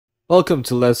Welcome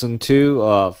to Lesson 2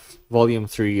 of Volume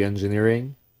 3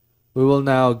 Engineering. We will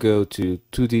now go to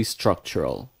 2D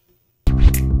Structural.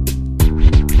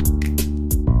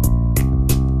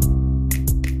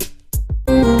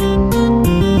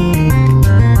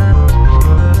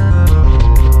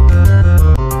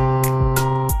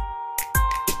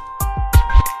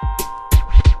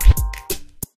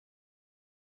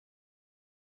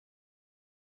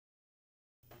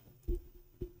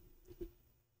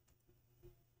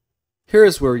 Here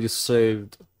is where you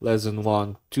saved Lesson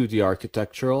 1 2D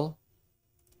Architectural.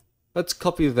 Let's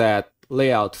copy that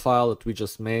layout file that we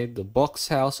just made, the box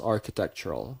house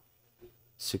architectural.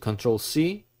 So Ctrl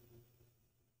C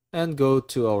and go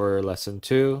to our Lesson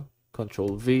 2,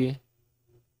 Ctrl V.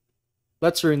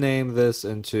 Let's rename this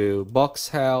into box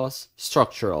house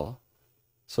structural.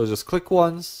 So just click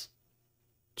once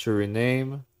to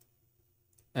rename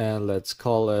and let's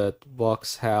call it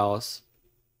box house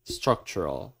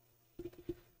structural.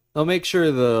 Now make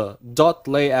sure the dot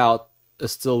layout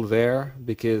is still there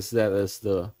because that is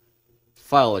the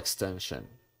file extension.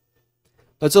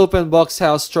 Let's open box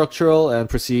house structural and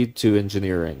proceed to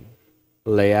engineering.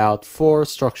 Layout for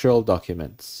structural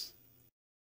documents.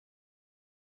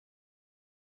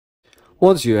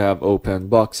 Once you have opened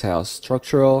box house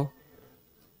structural,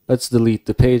 let's delete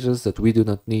the pages that we do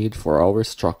not need for our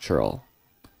structural.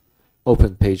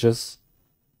 Open pages,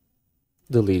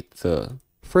 delete the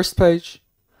first page,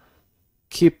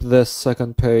 keep this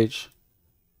second page,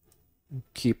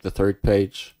 keep the third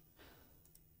page,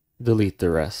 delete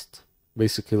the rest.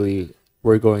 Basically,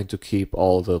 we're going to keep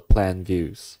all the plan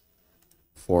views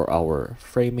for our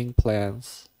framing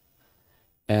plans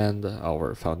and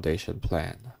our foundation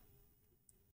plan.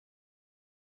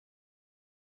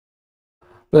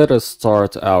 Let us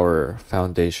start our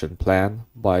foundation plan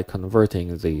by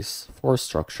converting these for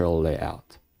structural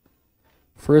layout.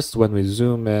 First, when we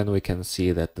zoom in, we can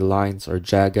see that the lines are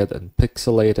jagged and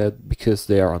pixelated because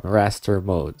they are on raster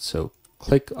mode. So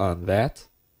click on that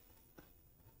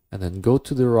and then go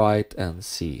to the right and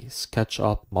see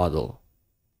Sketchup model.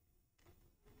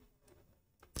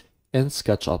 In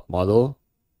Sketchup model,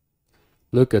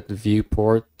 look at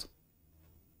viewport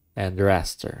and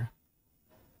raster.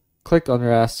 Click on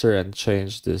raster and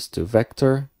change this to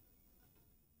vector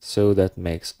so that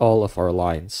makes all of our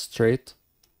lines straight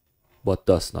but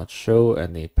does not show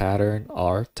any pattern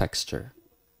or texture.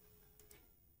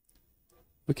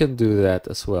 We can do that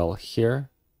as well here,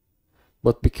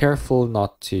 but be careful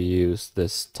not to use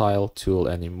this tile tool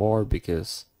anymore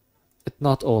because it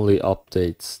not only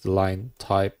updates the line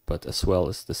type but as well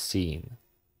as the scene.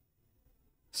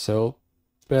 So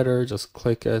better just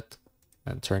click it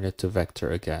and turn it to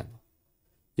vector again.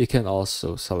 You can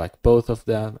also select both of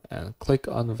them and click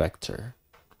on vector.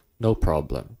 No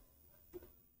problem.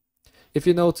 If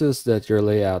you notice that your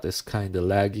layout is kinda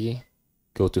laggy,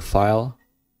 go to File,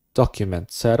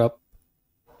 Document Setup,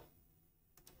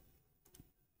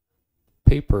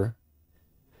 Paper,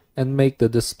 and make the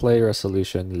display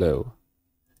resolution low,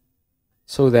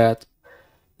 so that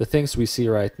the things we see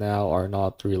right now are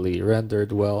not really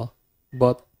rendered well,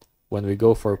 but when we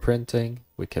go for printing,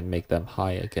 we can make them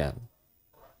high again.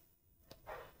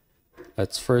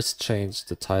 Let's first change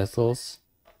the titles.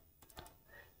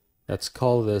 Let's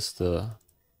call this the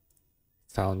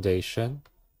foundation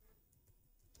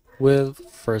with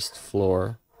first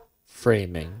floor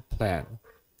framing plan.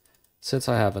 Since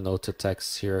I have an auto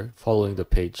text here following the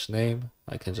page name,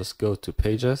 I can just go to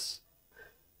pages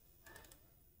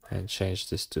and change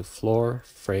this to floor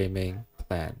framing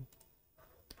plan.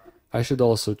 I should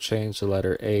also change the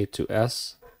letter A to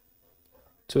S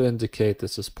to indicate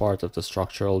this is part of the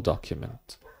structural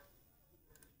document.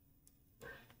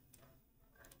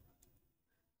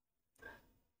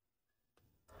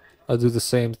 I'll do the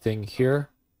same thing here,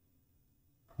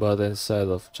 but instead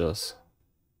of just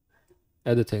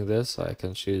editing this, I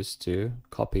can choose to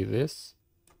copy this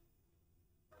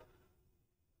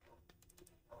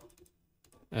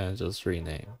and just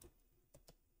rename.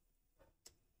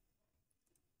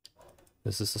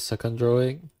 This is the second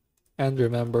drawing, and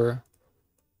remember,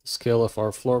 the scale of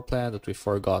our floor plan that we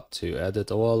forgot to edit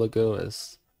a while ago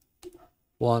is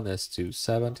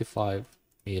 1:75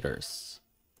 meters.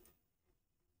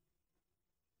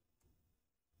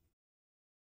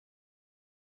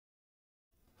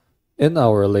 In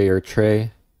our layer tray,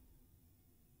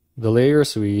 the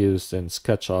layers we used in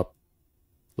SketchUp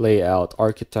layout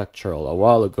architectural a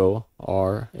while ago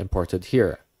are imported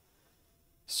here.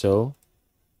 So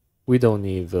we don't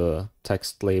need the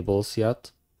text labels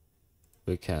yet.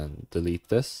 We can delete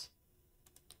this.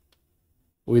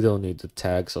 We don't need the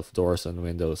tags of doors and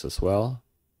windows as well.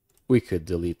 We could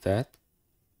delete that.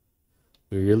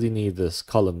 We really need this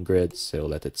column grid, so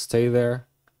let it stay there.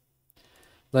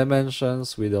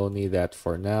 Dimensions, we don't need that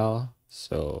for now,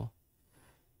 so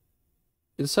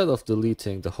instead of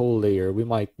deleting the whole layer, we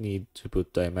might need to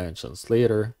put dimensions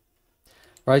later.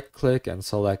 Right click and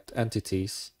select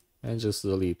entities and just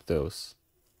delete those.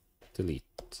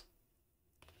 Delete.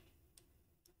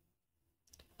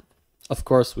 Of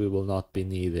course, we will not be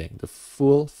needing the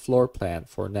full floor plan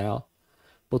for now,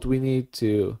 but we need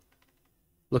to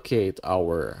locate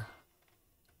our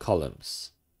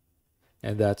columns.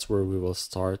 And that's where we will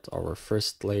start our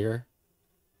first layer.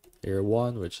 Layer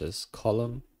 1, which is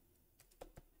column.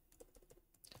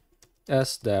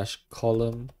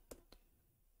 S-column,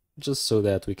 just so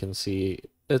that we can see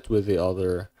it with the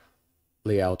other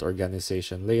layout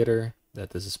organization later,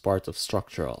 that this is part of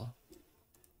structural.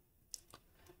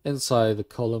 Inside the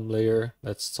column layer,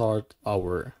 let's start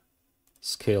our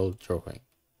scale drawing.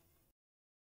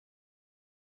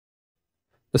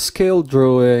 The scale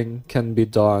drawing can be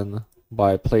done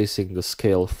by placing the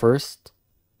scale first,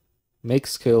 make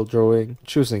scale drawing,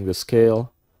 choosing the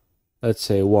scale, let's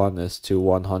say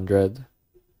 1:100,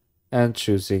 and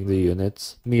choosing the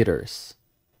units meters.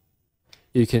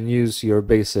 You can use your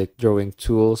basic drawing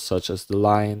tools such as the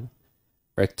line,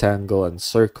 rectangle, and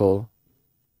circle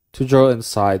to draw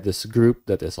inside this group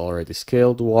that is already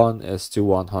scaled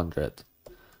 1:100.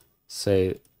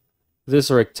 Say this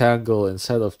rectangle,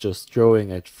 instead of just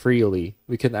drawing it freely,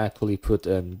 we can actually put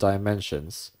in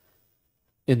dimensions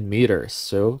in meters.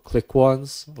 So click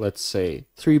once, let's say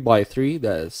 3x3,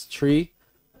 that is 3,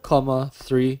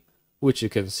 3, which you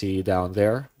can see down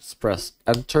there. Just press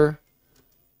enter,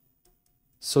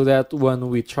 so that when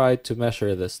we try to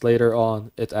measure this later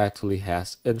on, it actually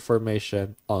has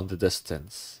information on the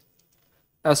distance.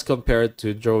 As compared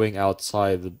to drawing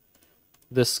outside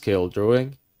this scale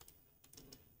drawing,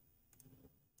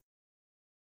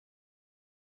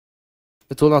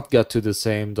 it will not get to the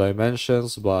same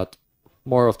dimensions, but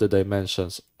more of the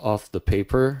dimensions of the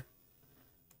paper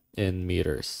in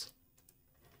meters.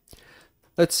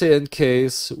 Let's say in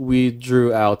case we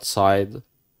drew outside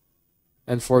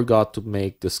and forgot to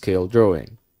make the scale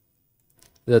drawing.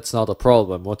 That's not a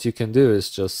problem. What you can do is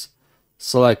just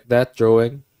select that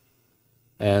drawing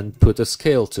and put a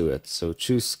scale to it. So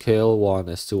choose scale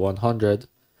 1:100.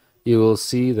 You will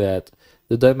see that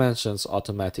the dimensions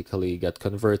automatically get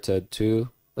converted to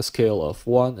a scale of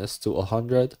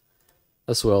 1:100,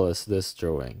 as well as this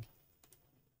drawing.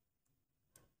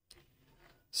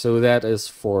 So that is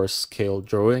for scale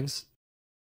drawings.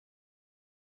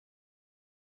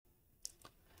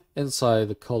 Inside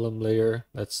the column layer,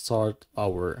 let's start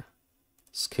our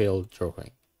scale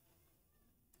drawing.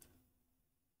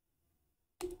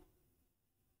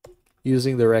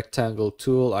 Using the rectangle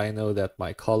tool, I know that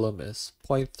my column is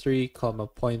 0.3,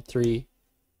 0.3,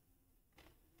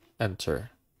 enter.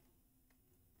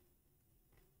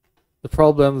 The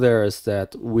problem there is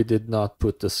that we did not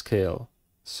put the scale.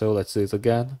 So let's do it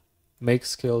again. Make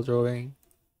scale drawing,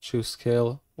 choose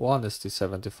scale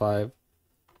 1:75,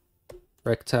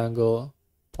 rectangle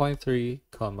 0.3,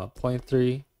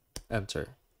 0.3,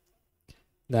 enter.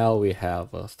 Now we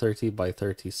have a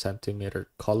 30x30 centimeter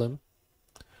column,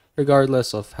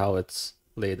 regardless of how it's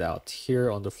laid out here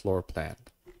on the floor plan.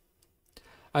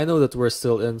 I know that we're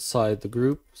still inside the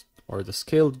group or the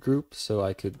scaled group, so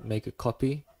I could make a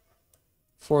copy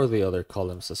for the other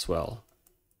columns as well.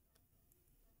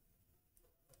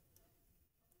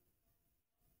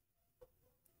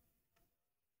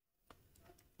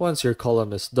 Once your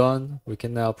column is done, we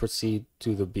can now proceed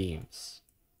to the beams.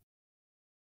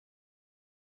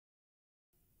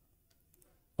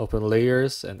 Open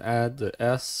layers and add the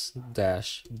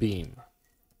S-beam.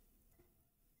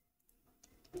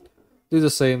 Do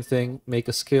the same thing, make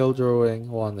a scale drawing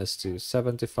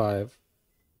 1:75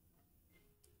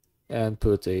 and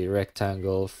put a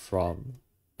rectangle from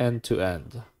end to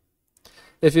end.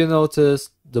 If you notice,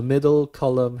 the middle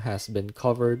column has been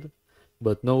covered,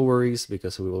 but no worries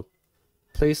because we will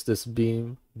place this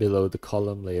beam below the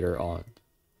column later on.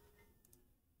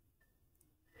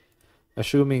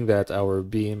 Assuming that our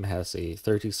beam has a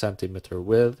 30 centimeter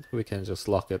width, we can just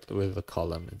lock it with the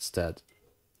column instead.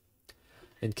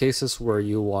 In cases where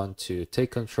you want to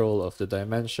take control of the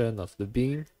dimension of the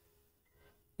beam,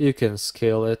 you can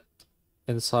scale it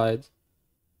inside,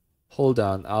 hold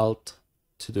down Alt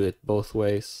to do it both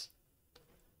ways,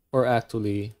 or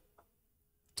actually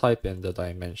type in the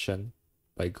dimension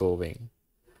by going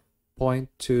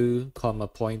 0.2,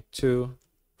 0.2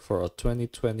 for a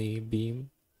 2020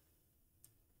 beam,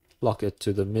 lock it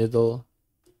to the middle,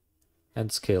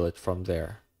 and scale it from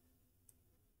there.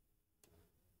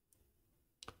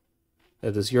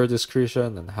 It is your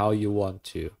discretion and how you want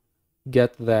to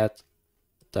get that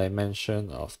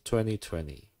dimension of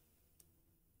 2020.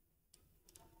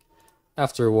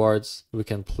 Afterwards, we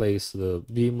can place the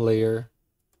beam layer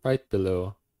right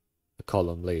below the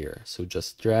column layer. So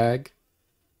just drag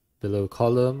below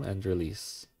column and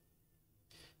release.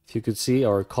 If you could see,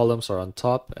 our columns are on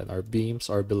top and our beams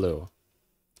are below.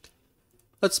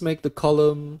 Let's make the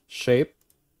column shape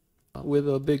with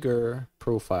a bigger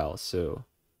profile, so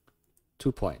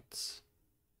 2 points.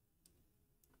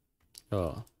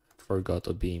 Oh, forgot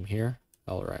a beam here.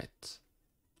 Alright.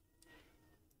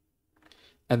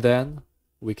 And then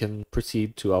we can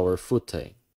proceed to our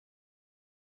footing.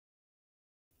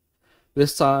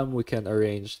 This time we can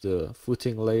arrange the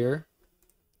footing layer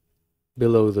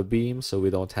below the beam so we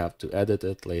don't have to edit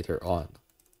it later on.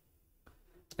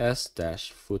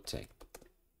 S-footing.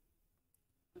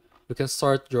 We can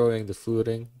start drawing the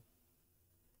footing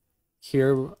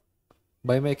here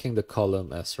by making the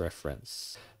column as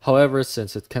reference. However,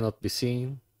 since it cannot be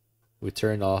seen, we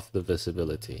turn off the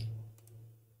visibility.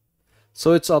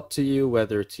 So it's up to you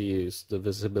whether to use the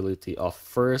visibility off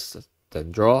first,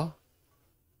 then draw,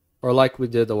 or like we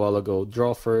did a while ago,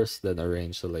 draw first, then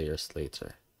arrange the layers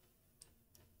later.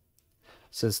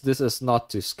 Since this is not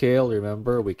to scale,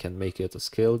 remember, we can make it a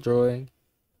scale drawing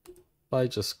by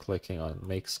just clicking on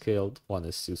Make Scaled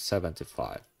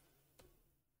 1:75.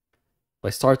 By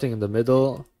starting in the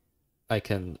middle, I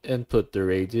can input the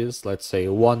radius, let's say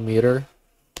 1 meter,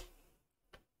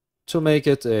 to make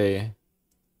it a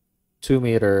 2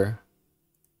 meter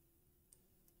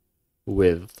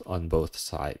width on both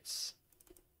sides.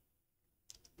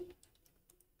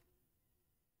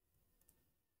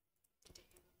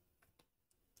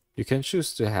 You can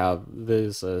choose to have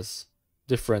this as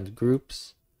different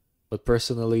groups, but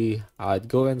personally, I'd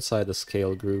go inside the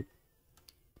scale group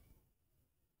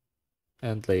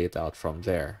and lay it out from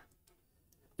there.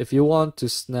 If you want to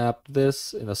snap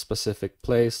this in a specific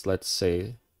place, let's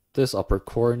say this upper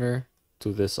corner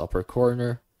to this upper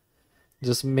corner,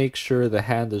 just make sure the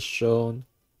hand is shown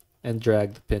and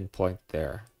drag the pinpoint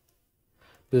there.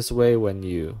 This way, when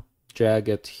you drag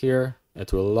it here,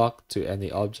 it will lock to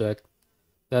any object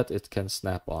that it can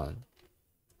snap on.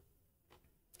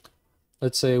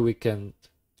 Let's say we can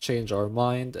change our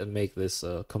mind and make this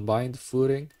a combined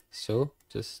footing. So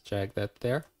just drag that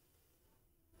there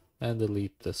and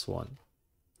delete this one.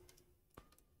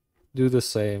 Do the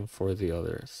same for the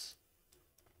others.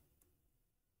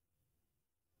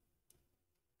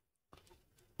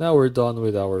 Now we're done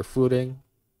with our footing.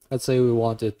 Let's say we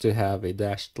want it to have a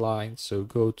dashed line. So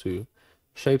go to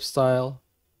Shape Style,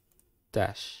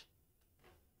 Dash.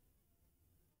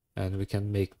 And we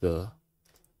can make the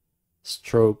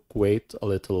stroke weight a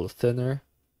little thinner,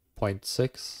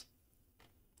 0.6,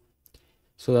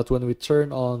 so that when we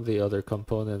turn on the other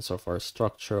components of our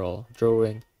structural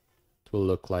drawing, it will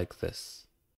look like this.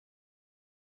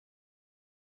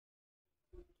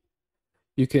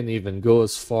 You can even go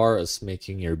as far as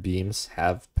making your beams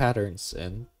have patterns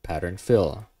in Pattern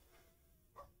Fill.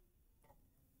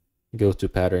 Go to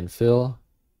Pattern Fill,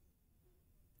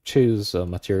 choose a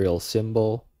material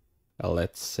symbol,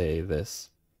 let's say this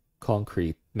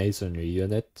concrete masonry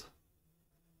unit,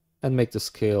 and make the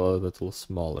scale a little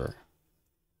smaller.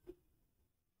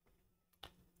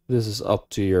 This is up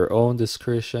to your own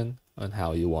discretion on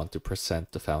how you want to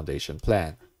present the foundation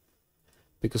plan,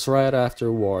 because right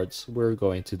afterwards we're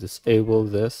going to disable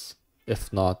this,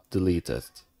 if not delete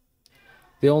it.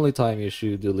 The only time you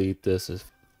should delete this is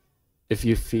if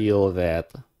you feel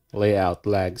that layout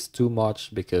lags too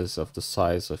much because of the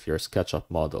size of your SketchUp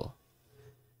model.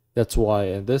 That's why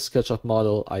in this SketchUp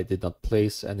model I did not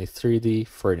place any 3D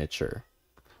furniture.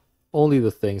 Only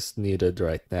the things needed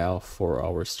right now for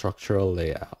our structural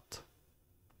layout.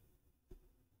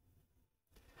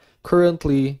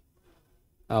 Currently,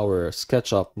 our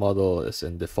SketchUp model is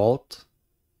in default.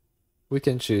 We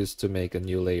can choose to make a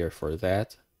new layer for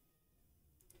that.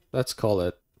 Let's call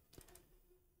it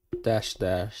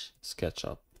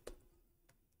 --SketchUp.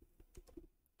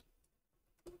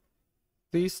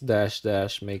 This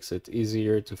 -- makes it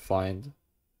easier to find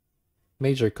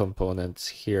major components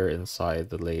here inside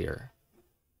the layer.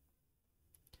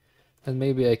 And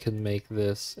maybe I can make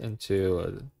this into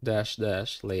a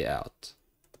 -- layout.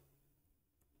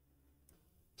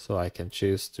 So I can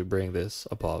choose to bring this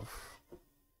above.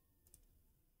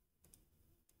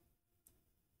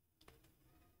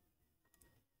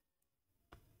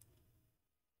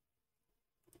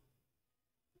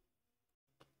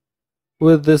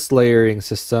 With this layering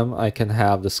system, I can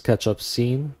have the SketchUp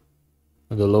scene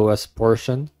on the lowest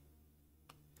portion,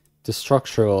 the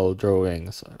structural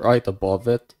drawings right above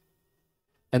it,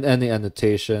 and any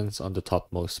annotations on the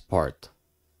topmost part.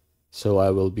 So I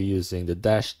will be using the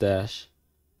dash dash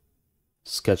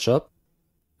SketchUp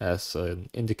as an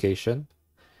indication,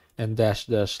 and dash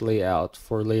dash layout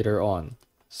for later on,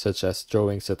 such as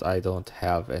drawings that I don't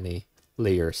have any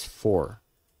layers for.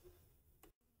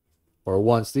 Or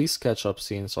once these SketchUp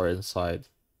scenes are inside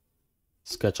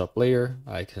SketchUp layer,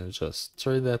 I can just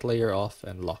turn that layer off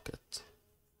and lock it.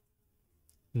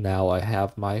 Now I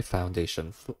have my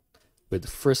foundation with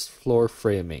first floor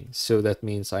framing, so that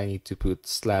means I need to put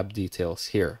slab details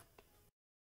here.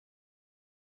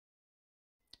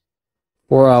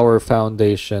 For our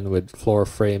foundation with floor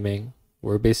framing,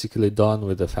 we're basically done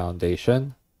with the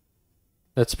foundation.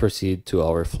 Let's proceed to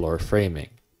our floor framing.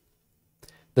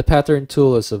 The pattern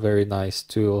tool is a very nice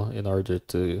tool in order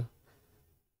to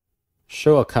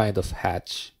show a kind of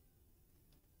hatch.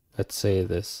 Let's say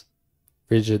this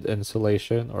rigid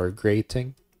insulation or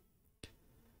grating.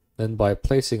 Then by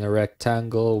placing a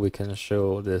rectangle, we can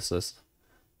show this as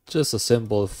just a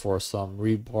symbol for some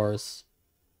rebars.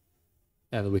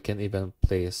 And we can even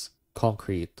place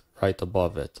concrete right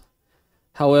above it.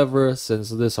 However, since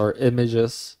these are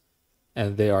images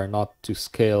and they are not to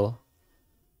scale,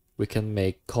 we can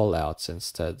make callouts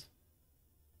instead.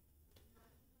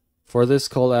 For this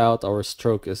callout, our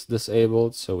stroke is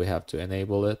disabled, so we have to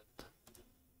enable it.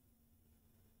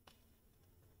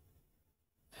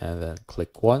 And then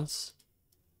click once.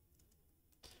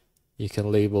 You can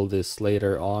label this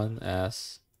later on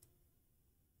as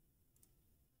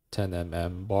 10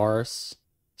 mm bars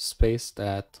spaced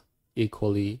at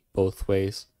equally both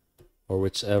ways, or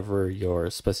whichever your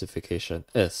specification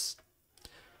is.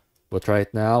 But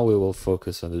right now we will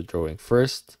focus on the drawing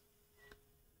first.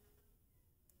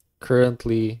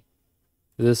 Currently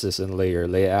this is in layer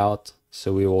layout,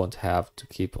 so we won't have to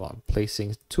keep on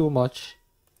placing too much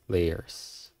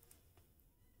layers.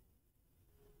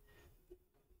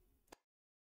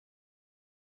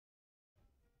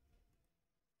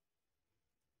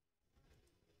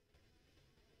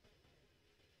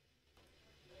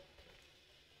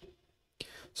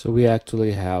 So we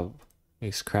actually have a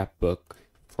scrapbook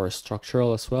for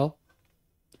structural as well.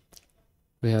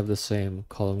 We have the same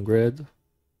column grid.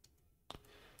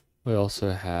 We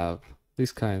also have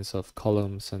these kinds of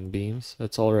columns and beams.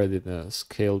 It's already in a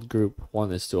scaled group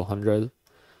 1:100.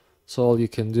 So all you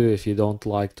can do if you don't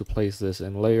like to place this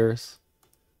in layers,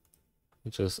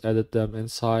 you just edit them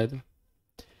inside.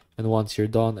 And once you're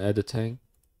done editing,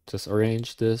 just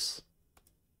arrange this,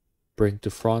 bring to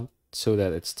front so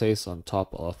that it stays on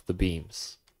top of the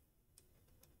beams.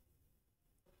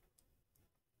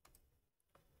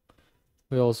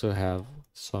 We also have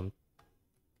some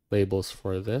labels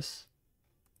for this,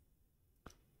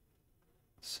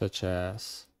 such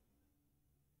as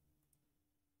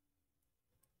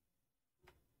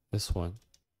this one.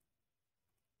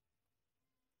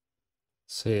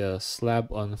 Say a slab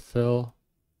unfill.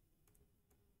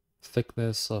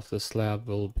 Thickness of the slab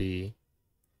will be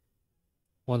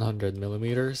 100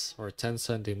 millimeters or 10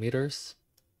 centimeters.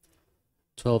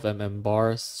 12 mm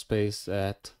bars spaced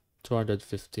at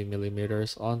 250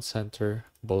 millimeters on center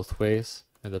both ways,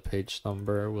 and the page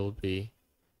number will be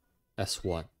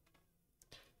S1.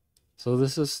 So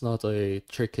this is not a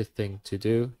tricky thing to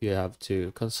do. You have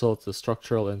to consult the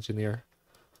structural engineer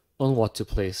on what to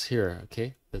place here.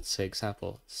 Okay, let's say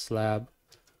example slab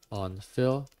on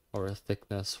fill, or a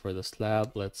thickness for the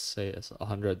slab, let's say is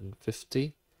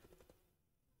 150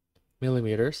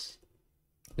 millimeters.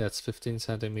 That's 15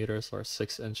 centimeters or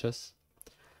 6 inches.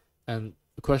 And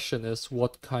the question is,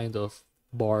 what kind of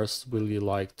bars will you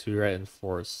like to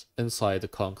reinforce inside the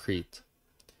concrete?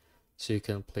 So you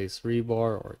can place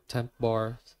rebar or temp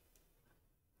bars,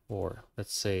 or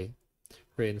let's say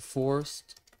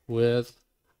reinforced with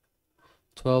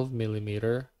 12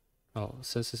 millimeter. Oh,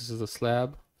 since this is a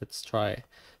slab, let's try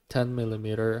 10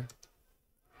 millimeter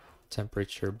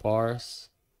temperature bars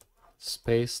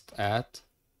spaced at.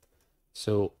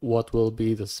 So what will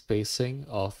be the spacing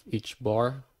of each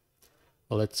bar?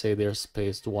 Well, let's say they're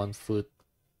spaced 1 foot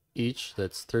each.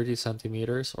 That's 30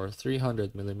 centimeters or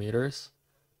 300 millimeters.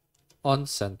 On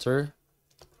center,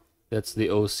 that's the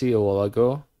OC a while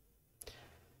ago.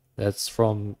 That's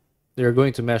from, they're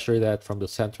going to measure that from the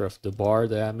center of the bar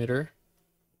diameter.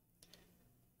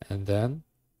 And then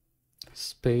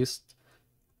spaced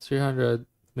 300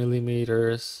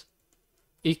 millimeters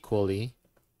equally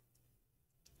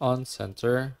on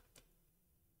center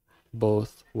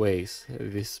both ways.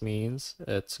 This means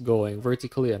it's going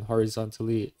vertically and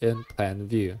horizontally in plan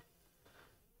view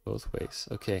both ways.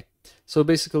 Okay, so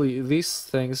basically these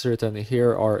things written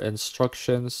here are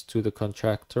instructions to the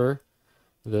contractor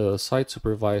the site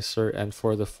supervisor and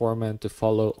for the foreman to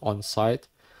follow on site.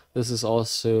 This is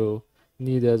also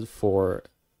needed for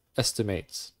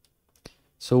estimates.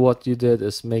 So what you did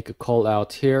is make a call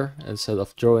out here instead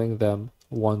of drawing them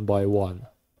one by one.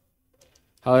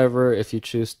 However, if you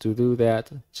choose to do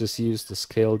that, just use the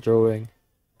scale drawing,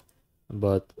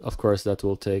 but of course that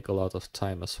will take a lot of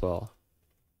time as well.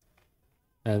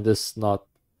 And this might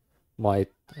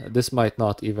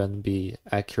not even be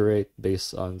accurate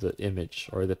based on the image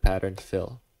or the pattern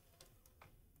fill.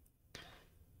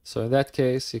 So in that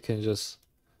case, you can just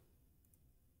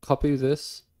copy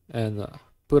this and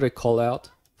put a call out.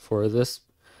 For this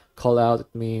call out,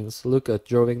 it means look at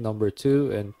drawing number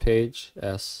 2 in page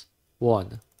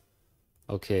S1.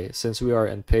 Okay, since we are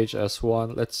in page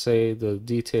S1, let's say the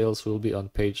details will be on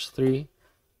page 3.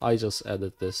 I just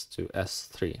edit this to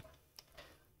S3.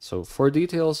 So for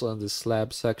details on the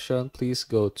slab section, please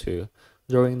go to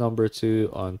drawing number 2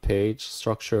 on page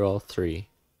structural 3.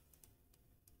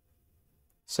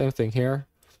 Same thing here,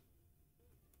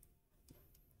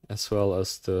 as well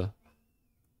as the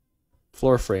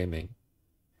floor framing.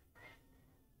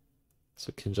 So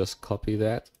you can just copy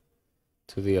that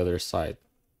to the other side.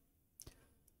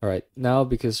 Alright, now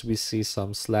because we see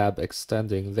some slab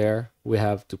extending there, we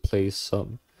have to place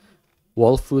some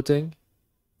wall footing,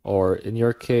 or in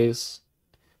your case,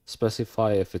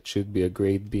 specify if it should be a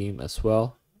grade beam as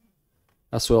well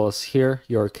as here,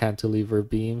 your cantilever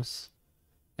beams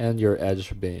and your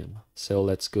edge beam. So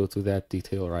let's go to that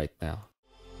detail right now.